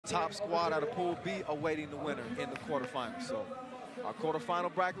top squad out of Pool B awaiting the winner in the quarterfinals. So our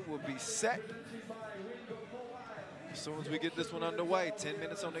quarterfinal bracket will be set as soon as we get this one underway. 10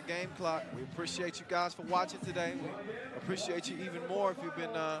 minutes on the game clock. We appreciate you guys for watching today. We appreciate you even more if you've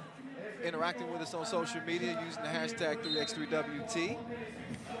been interacting with us on social media using the hashtag 3x3WT.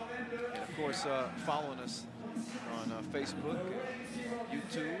 And of course, following us on Facebook,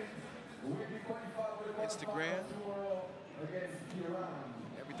 YouTube, Instagram,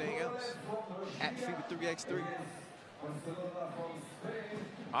 everything else at FIBA 3x3.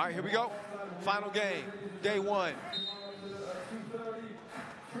 All right, here we go. Final game, day one.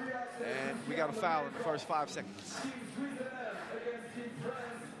 And we got a foul in the first 5 seconds.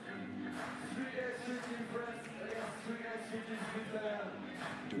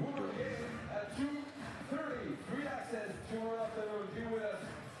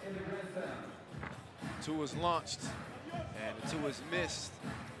 Two is launched, and the two is missed.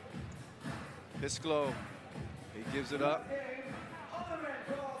 Pisclo, he gives it up.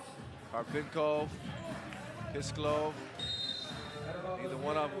 Karpinkov, Pisclo, neither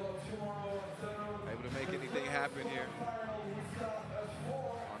one of them able to make anything happen here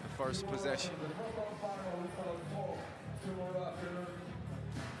on the first possession.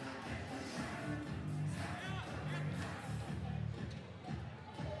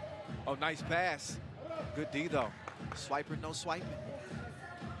 Oh, nice pass. Good D, though. Swiper, no swiping.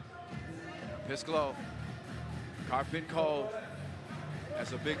 Pisclo. Karpinkov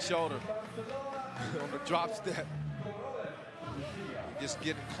has a big shoulder on the drop step. Just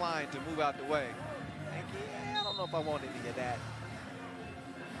get inclined to move out the way. And yeah, I don't know if I want any of that.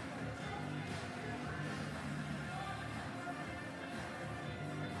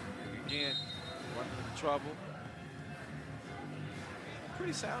 Again, running into trouble.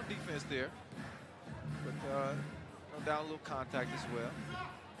 Pretty sound defense there, but no doubt a little contact as well.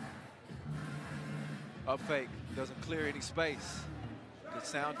 Up fake, doesn't clear any space. Good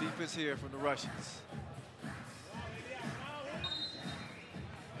sound defense here from the Russians.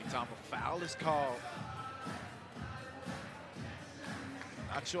 Anytime a foul is called.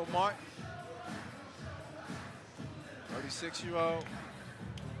 Nacho Martin, 36-year-old.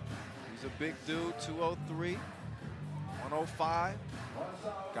 He's a big dude, 203, 105.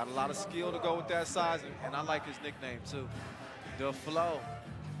 Got a lot of skill to go with that size, and I like his nickname too, the Flow.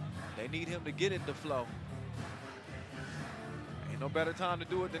 They need him to get in the flow. Ain't no better time to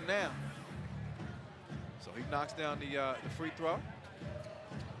do it than now. So he knocks down the free throw.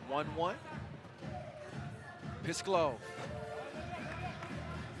 1-1. Pisclo.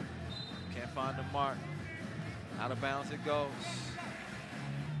 Can't find the mark. Out of bounds it goes.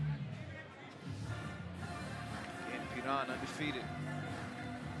 Again, Piran undefeated.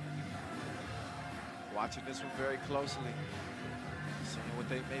 Watching this one very closely. Seeing what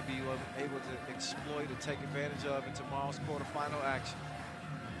they may be able to exploit or take advantage of in tomorrow's quarterfinal action.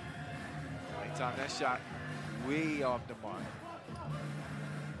 Anytime that shot way off the mark.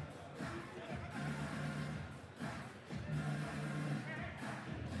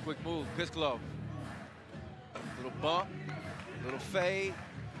 Quick move, Pisclo. Little bump, little fade,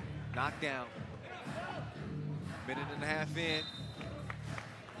 knockdown. Minute and a half in.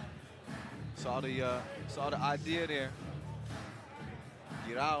 Saw the idea there.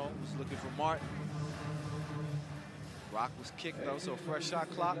 Girao was looking for Martin. Rock was kicked though, so fresh shot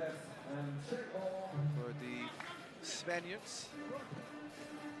clock for the Spaniards.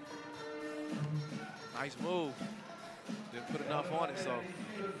 Nice move. Didn't put enough on it, so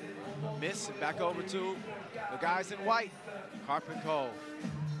miss and back over to the guys in white. Karpinkov.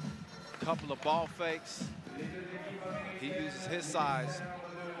 Couple of ball fakes. He uses his size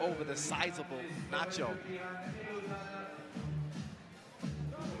over the sizable Nacho.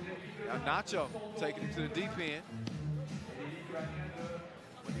 Now Nacho taking him to the deep end,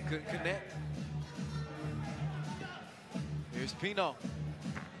 but he couldn't connect. Here's Pino.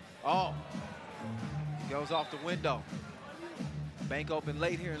 Oh, he goes off the window. Bank open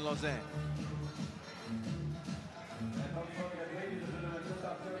late here in Lausanne.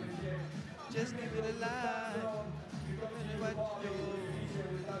 Just give it a lie.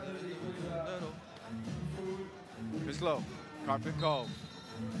 Pisclo, Karpinkov.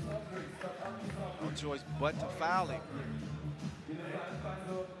 No choice but to foul him.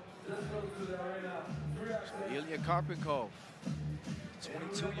 Ilya Karpinkov,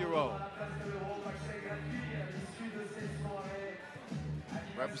 22-year-old.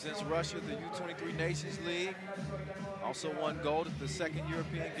 Represents Russia at the U23 Nations League. Also won gold at the second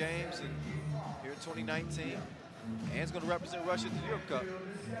European Games here in 2019. And he's going to represent Russia at the Europe Cup.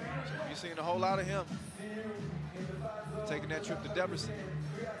 So you're seeing a whole lot of him taking that trip to Debrecen.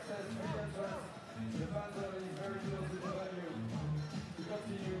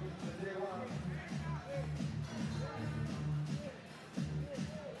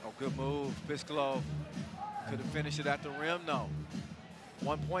 Oh, good move, Pisklov. Could have finished it at the rim, no.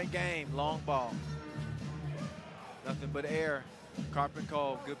 1-point game, long ball. Nothing but air.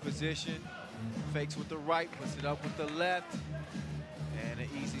 Karpenkov, good position. Fakes with the right, puts it up with the left. And an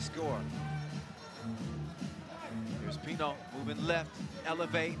easy score. Here's Pino, moving left,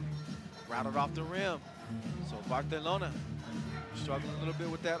 elevate, routed off the rim. So Barcelona struggling a little bit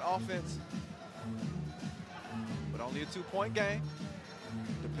with that offense. But only a 2-point game.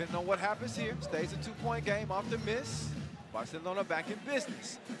 Depending on what happens here, stays a 2-point game off the miss. Barcelona back in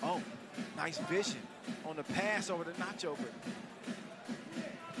business. Oh, nice vision on the pass over to Nacho, but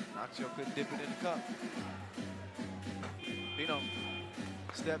Nacho couldn't dip it in the cup. Pino,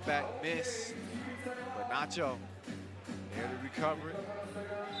 step back, miss, but Nacho there to recover it.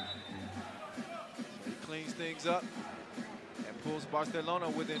 So he cleans things up and pulls Barcelona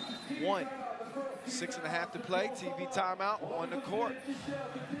within 1. 6.5 to play, TV timeout on the court.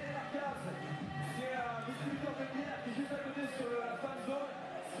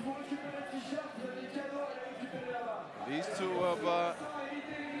 These two have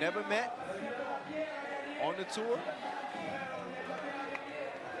never met on the tour.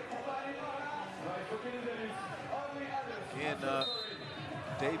 Again,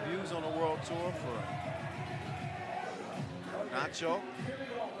 debuts on the world tour for Nacho,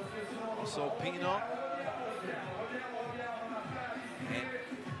 also Pino, and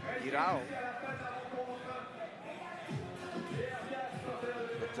Irao.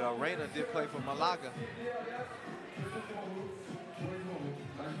 But Reina did play for Malaga.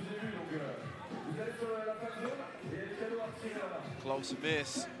 Close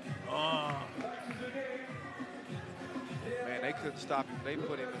miss. Man, they couldn't stop him. They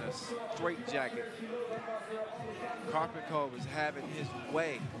put him in a straitjacket. Karpenkov is having his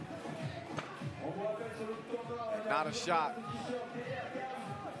way. And not a shot.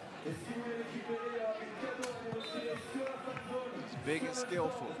 He's big and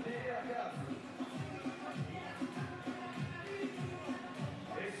skillful.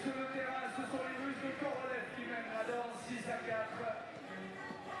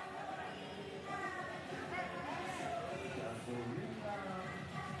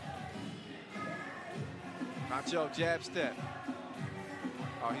 Nacho, jab step.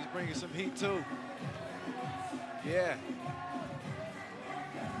 Oh, he's bringing some heat too. Yeah.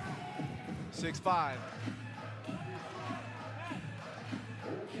 6'5".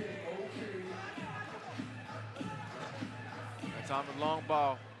 That time the long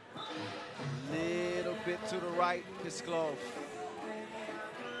ball. Little bit to the right, Pisklov.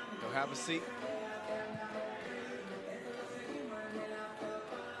 They'll have a seat.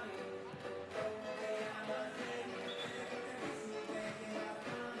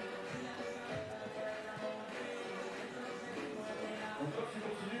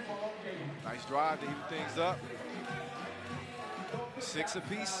 Nice drive to even things up. 6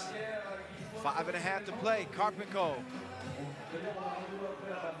 apiece. 5.5 to play. Karpenkov.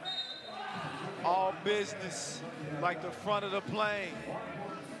 All business like the front of the plane.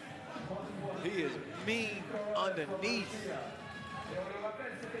 He is mean underneath.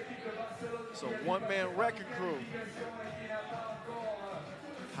 So one-man wrecking crew.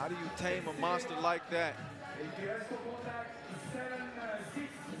 How do you tame a monster like that?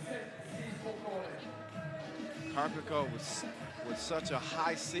 Karpenkov with such a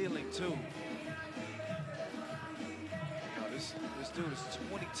high ceiling too. You know, this dude is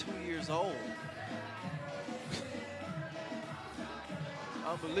 22 years old.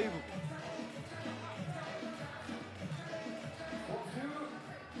 Unbelievable.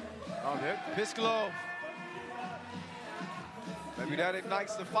 Oh, there, Pisklov. Maybe that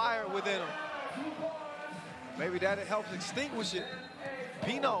ignites the fire within him. Maybe that helps extinguish it.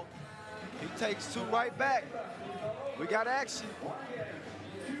 Pino, he takes 2 right back. We got action.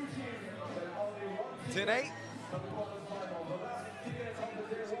 10-8.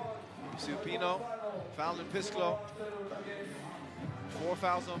 You see Pino fouling Pisklov. 4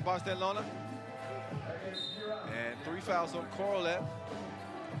 fouls on Barcelona. And 3 fouls on Korolev.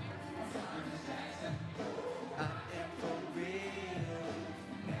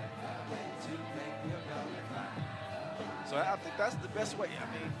 So I think that's the best way. I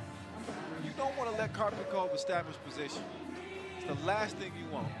mean, you don't want to let Karpenkov establish position. It's the last thing you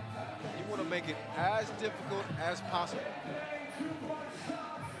want. You want to make it as difficult as possible.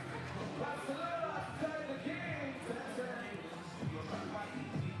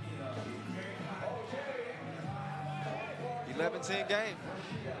 .11-10 game.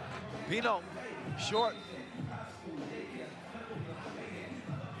 Pino, short.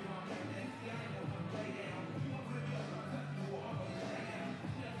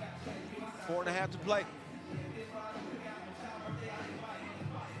 Four and a half to play.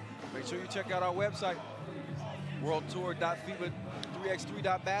 Make sure you check out our website,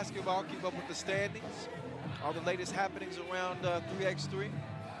 worldtour.FIBA3x3.basketball. Keep up with the standings, all the latest happenings around 3x3. You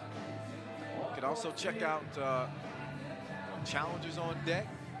can also check out challengers on deck.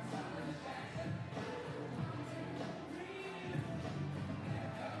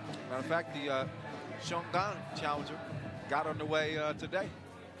 Matter of fact, the Shanghai Challenger got underway today.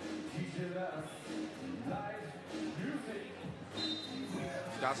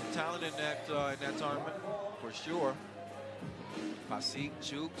 Got some talent in that tournament, for sure. Pasik,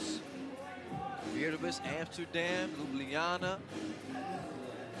 Jukes, Virtus, Amsterdam, Ljubljana,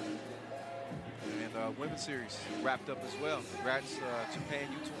 and women's series wrapped up as well. Congrats, Japan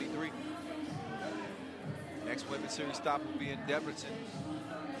U23. Next women's series stop will be in Debrecen,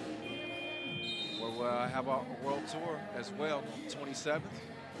 where we'll have our world tour as well on the 27th,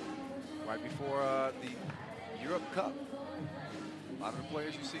 right before the Europe Cup. A lot of the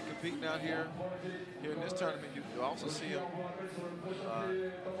players you see competing out here in this tournament, you also see them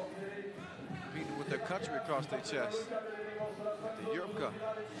competing with their country across their chest at the Europe Cup.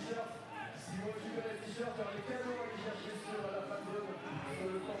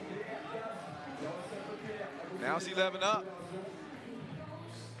 Now it's 11 up.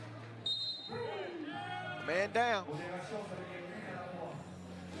 Man down.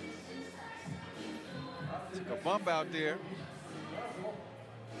 Took a bump out there.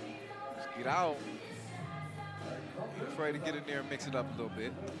 Just get out. Ain't afraid to get in there and mix it up a little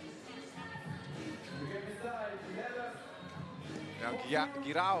bit. Now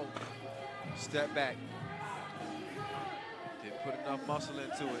get out. Step back. Didn't put enough muscle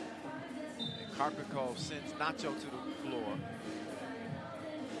into it. And Karpikov sends Nacho to the floor.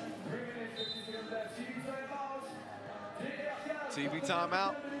 TV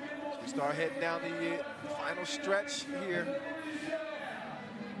timeout. So we start heading down the final stretch here.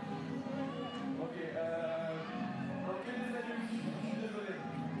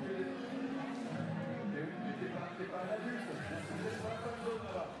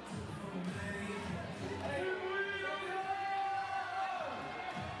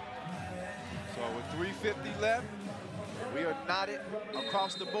 So with 3:50 left, we are knotted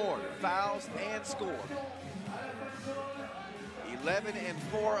across the board, fouls and score. 11 and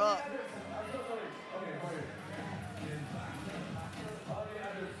 4 up.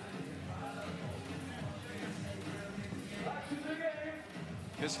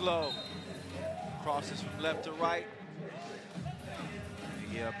 Kislow crosses from left to right.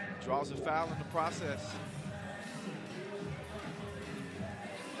 He draws a foul in the process.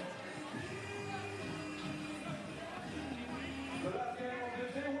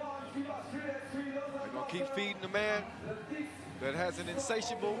 They're gonna keep feeding the man that has an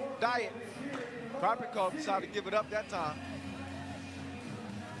insatiable diet. Karpikov decided to give it up that time.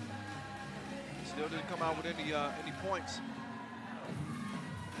 Still didn't come out with any points.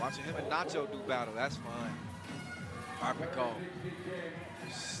 Watching him and Nacho do battle, that's fun. Karpikov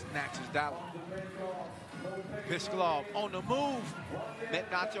snatches that one. Pisklov on the move. Met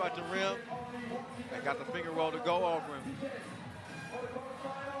Nacho at the rim and got the finger roll to go over him.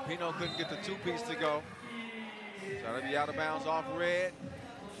 Pino couldn't get the two-piece to go. So that'll be out of bounds off red.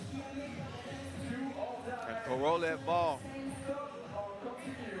 And Korolev ball.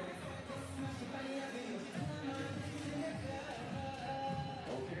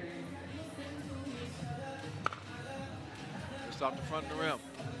 Just off the front of the rim.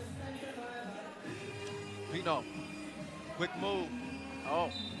 Pino, quick move.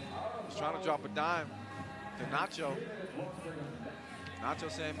 Oh, he's trying to drop a dime to Nacho. Nacho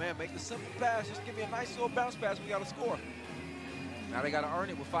saying, man, make the simple pass. Just give me a nice little bounce pass. We got to score. Now they got to earn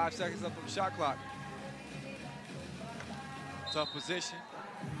it with 5 seconds left on the shot clock. Tough position.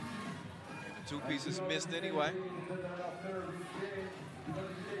 And the two pieces missed anyway.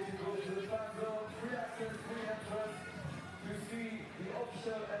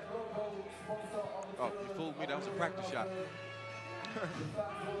 Oh, you fooled me. That was a practice shot.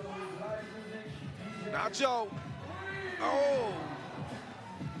 Nacho. Oh.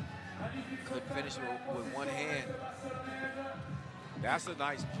 Couldn't finish with one hand. That's a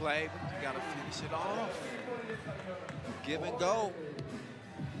nice play, but you got to finish it off. Give and go.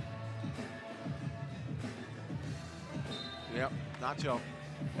 Yep, Nacho.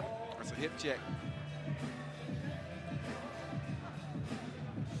 That's a hip check.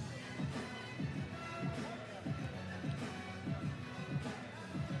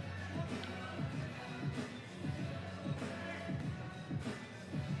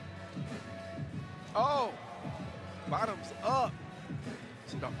 Oh, bottoms up.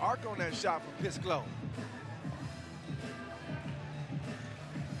 See the arc on that shot from Pisclo.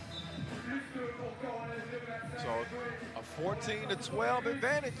 So a 14-12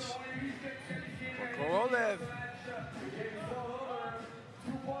 advantage for Korolev.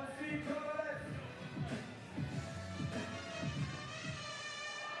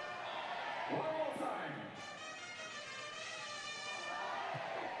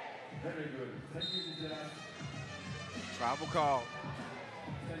 Very good. Thank you, Travel call.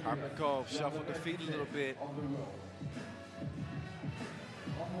 Karpikov shuffled the feet a little bit.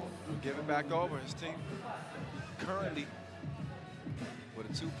 Give it back over. His team currently with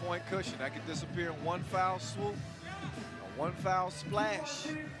a 2-point cushion. That could disappear in one foul swoop, a one foul splash.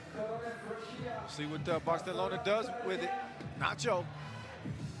 See what Barcelona does with it. Nacho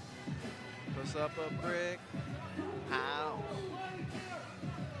puts up a brick house.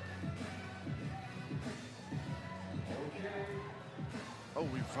 Oh,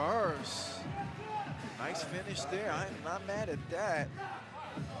 reverse. Nice finish there. I am not mad at that.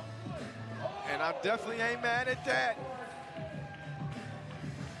 And I definitely ain't mad at that.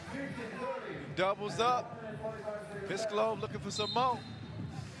 Doubles up. Pisclo looking for some more.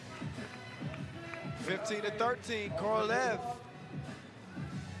 15-13, Korolev.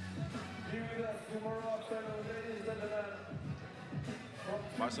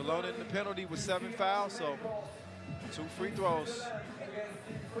 Barcelona in the penalty with 7 fouls, so 2 free throws.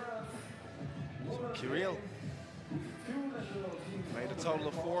 So Kirill made a total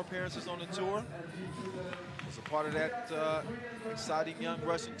of 4 appearances on the tour. Was a part of that exciting young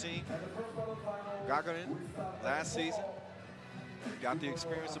Russian team. Gagarin last season. Got the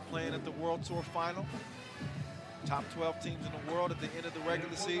experience of playing at the World Tour final. Top 12 teams in the world at the end of the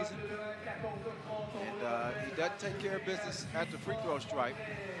regular season. And he doesn't take care of business at the free throw stripe.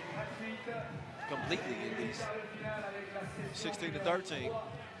 Completely in these 16-13.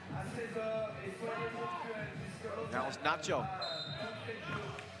 Now it's Nacho.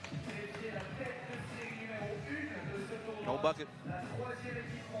 No bucket.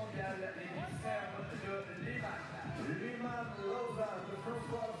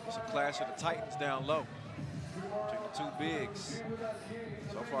 It's a clash of the Titans down low between the 2 bigs.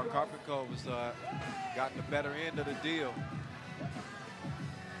 So far, Karpikov has gotten the better end of the deal.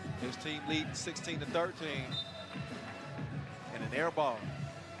 His team leading 16-13 and an air ball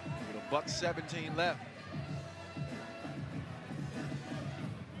with a $1:17 left.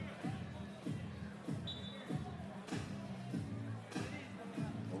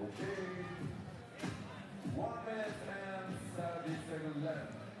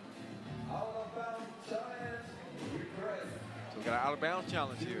 So we got an out-of-bounds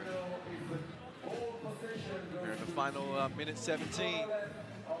challenge here. We're in the final minute 17.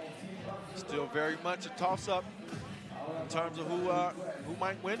 Still very much a toss-up in terms of who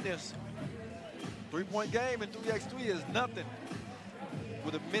might win this. 3-point game in 3x3 is nothing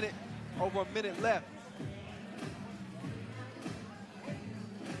with over a minute left.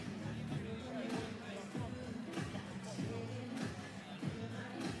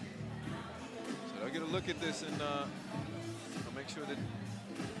 So they'll get a look at this and make sure that the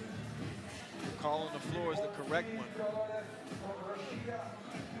call on the floor is the correct one.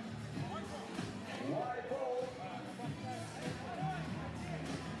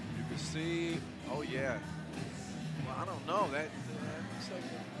 You can see, oh yeah. Well, I don't know.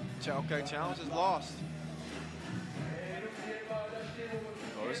 Okay, challenge is lost.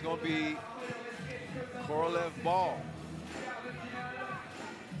 So it's going to be Korolev ball.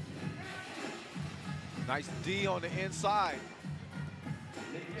 Nice D on the inside.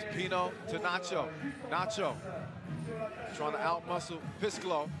 It's Pino to Nacho. Nacho trying to outmuscle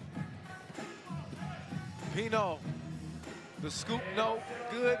Pisclo. Pino, the scoop, no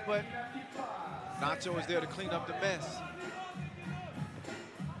good, but Nacho is there to clean up the mess.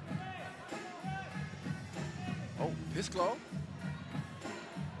 Oh, Pisclo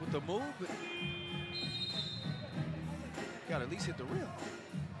with the move, but got to at least hit the rim.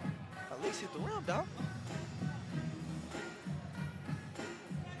 At least hit the rim, dog.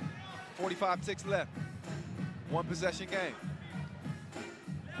 45 ticks left. 1 possession game.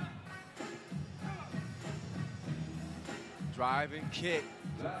 Drive and kick.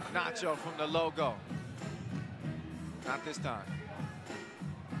 Nacho from the logo. Not this time.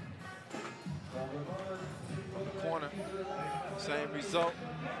 From the corner, same result.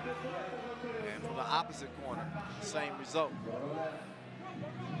 And from the opposite corner, same result.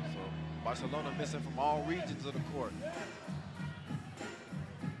 So Barcelona missing from all regions of the court.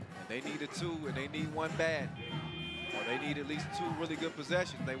 And they needed 2, and they need 1 bad. Well, they need at least 2 really good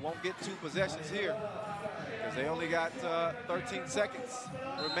possessions. They won't get 2 possessions here because they only got 13 seconds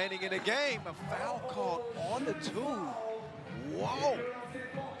remaining in the game. A foul called on the 2. Whoa.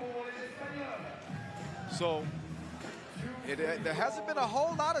 So there hasn't been a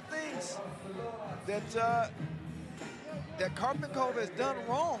whole lot of things that that Karpikov has done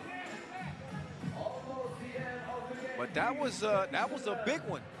wrong. But that was a big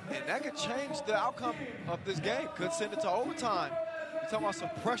one, and that could change the outcome of this game. Could send it to overtime. You're talking about some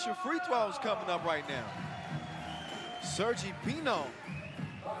pressure free throws coming up right now. Sergi Pino.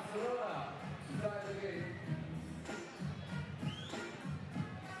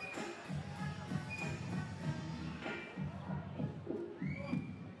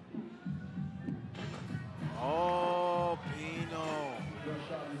 Oh, Pino.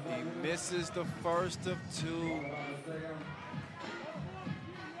 He misses the first of 2.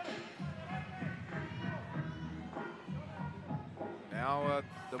 Now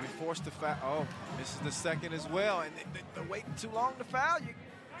they'll be forced to foul. Oh, misses the second as well. And they're waiting too long to foul. You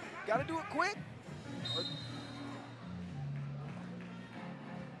got to do it quick.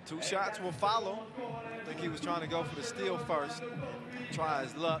 2 shots will follow. I think he was trying to go for the steal first. Try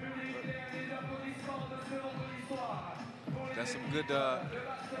his luck. That's some good,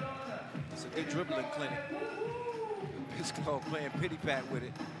 it's a good dribbling clinic. Pisclov playing pity pat with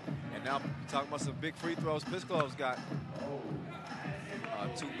it. And now talking about some big free throws. Pisclov's got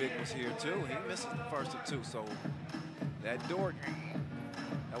 2 big ones here too. He misses the first of 2. So that door,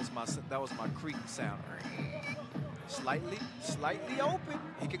 that was my creak sound. Slightly open.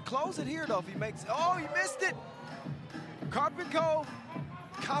 He can close it here though if he makes. Oh, he missed it. Karpikov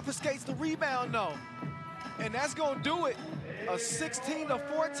confiscates the rebound though, and that's gonna do it. A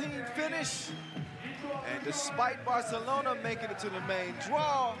 16-14 finish. And despite Barcelona making it to the main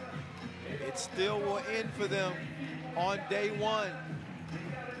draw, it still will end for them on day 1.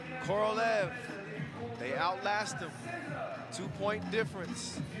 Korolev, they outlast them. 2-point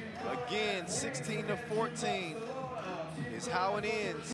difference. Again, 16-14 is how it ends.